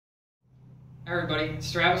Hi everybody, it's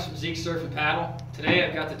Travis from Zeke Surf and Paddle. Today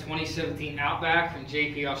I've got the 2017 Outback from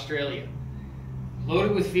JP Australia.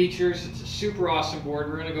 Loaded with features, it's a super awesome board.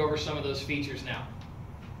 We're going to go over some of those features now.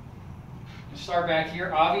 Let's start back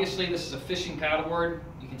here. Obviously this is a fishing paddleboard.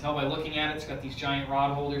 You can tell by looking at it, it's got these giant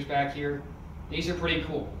rod holders back here. These are pretty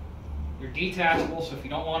cool. They're detachable, so if you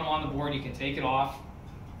don't want them on the board you can take it off.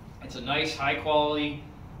 It's a nice high quality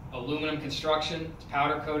aluminum construction. It's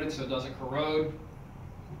powder coated so it doesn't corrode.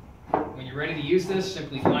 When you're ready to use this,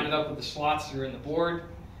 simply line it up with the slots that are in the board.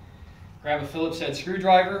 Grab a Phillips head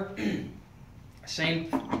screwdriver. Same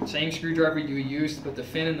screwdriver you would use to put the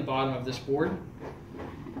fin in the bottom of this board.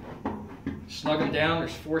 Snug them down.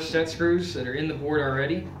 There's 4 set screws that are in the board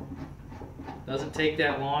already. Doesn't take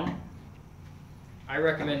that long. I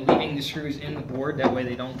recommend leaving the screws in the board, that way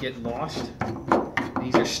they don't get lost.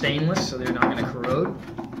 These are stainless, so they're not going to corrode.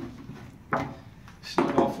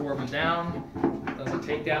 Snug all 4 of them down. Doesn't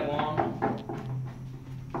take that long.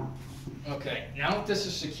 Okay, now that this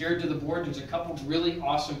is secured to the board, there's a couple really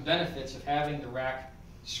awesome benefits of having the rack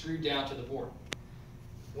screwed down to the board.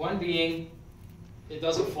 One being, it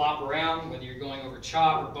doesn't flop around whether you're going over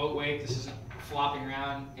chop or boat wake. This isn't flopping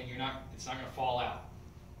around and it's not going to fall out.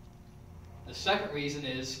 The second reason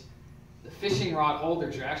is the fishing rod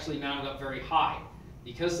holders are actually mounted up very high.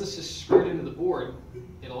 Because this is screwed into the board,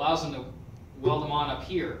 it allows them to weld them on up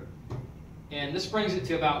here. And this brings it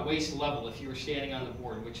to about waist level if you were standing on the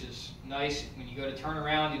board, which is nice. When you go to turn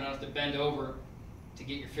around, you don't have to bend over to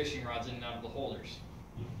get your fishing rods in and out of the holders.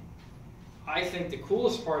 I think the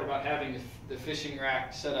coolest part about having the fishing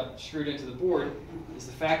rack set up screwed into the board is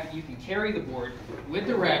the fact that you can carry the board with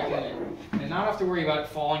the rack in it and not have to worry about it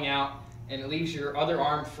falling out, and it leaves your other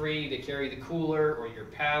arm free to carry the cooler or your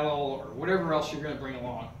paddle or whatever else you're going to bring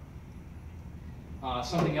along.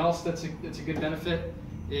 Something else that's a good benefit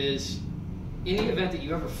is in the event that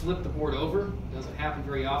you ever flip the board over, it doesn't happen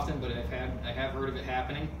very often, but I have heard of it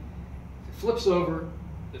happening. If it flips over,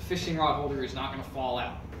 the fishing rod holder is not going to fall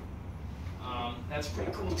out. That's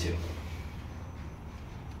pretty cool too.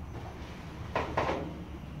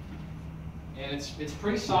 And it's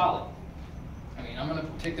pretty solid. I mean, I'm going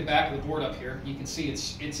to take the back of the board up here. You can see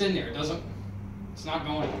it's in there. It's not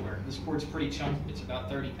going anywhere. This board's pretty chunky. It's about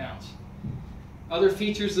 30 pounds. Other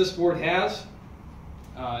features this board has.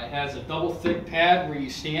 It has a double thick pad where you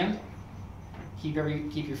stand. Keep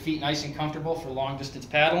your feet nice and comfortable for long distance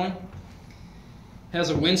paddling. It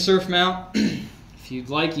has a windsurf mount. If you'd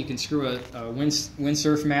like, you can screw a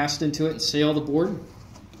windsurf mast into it and sail the board.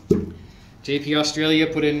 JP Australia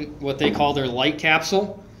put in what they call their light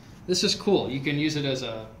capsule. This is cool. You can use it as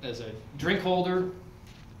a drink holder.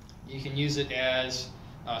 You can use it as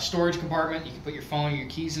a storage compartment. You can put your phone or your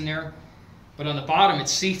keys in there. But on the bottom,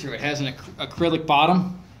 it's see-through. It has an acrylic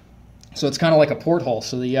bottom, so it's kind of like a porthole.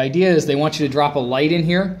 So the idea is they want you to drop a light in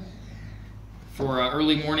here for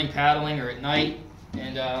early morning paddling or at night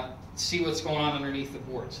and see what's going on underneath the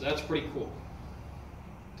board. So that's pretty cool.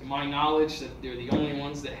 To my knowledge, that they're the only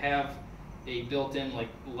ones that have a built-in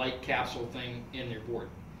light capsule thing in their board.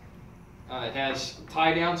 It has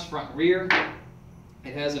tie-downs front and rear.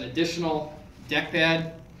 It has an additional deck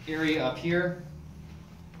pad area up here.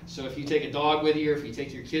 So if you take a dog with you or if you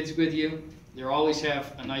take your kids with you, they always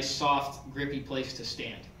have a nice soft grippy place to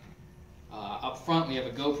stand. Up front we have a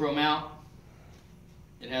GoPro mount.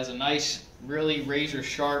 It has a nice really razor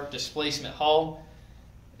sharp displacement hull.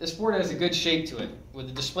 This board has a good shape to it. With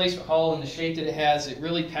the displacement hull and the shape that it has, it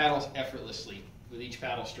really paddles effortlessly with each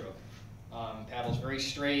paddle stroke. Paddles very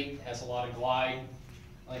straight, has a lot of glide.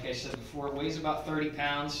 Like I said before, it weighs about 30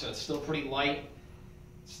 pounds, so it's still pretty light.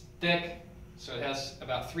 It's thick. So it has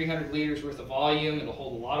about 300 liters worth of volume. It'll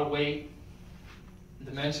hold a lot of weight. The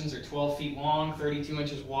dimensions are 12 feet long, 32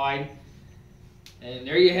 inches wide. And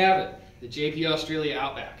there you have it, the JP Australia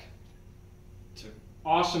Outback. It's an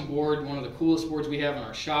awesome board, one of the coolest boards we have in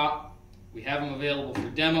our shop. We have them available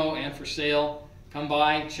for demo and for sale. Come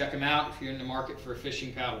by, check them out if you're in the market for a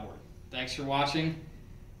fishing paddleboard. Thanks for watching.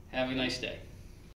 Have a nice day.